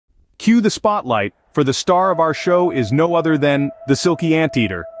Cue the spotlight, for the star of our show is no other than the Silky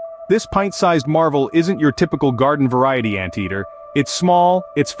Anteater. This pint-sized marvel isn't your typical garden variety anteater. It's small,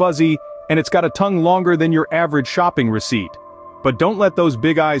 it's fuzzy, and it's got a tongue longer than your average shopping receipt. But don't let those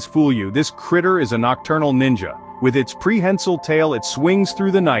big eyes fool you, this critter is a nocturnal ninja. With its prehensile tail it swings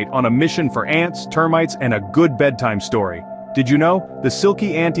through the night on a mission for ants, termites, and a good bedtime story. Did you know? The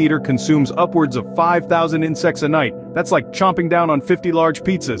Silky Anteater consumes upwards of 5,000 insects a night. That's like chomping down on 50 large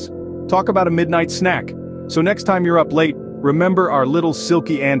pizzas. Talk about a midnight snack. So next time you're up late, remember our little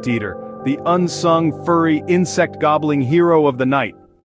Silky Anteater, the unsung, furry, insect-gobbling hero of the night.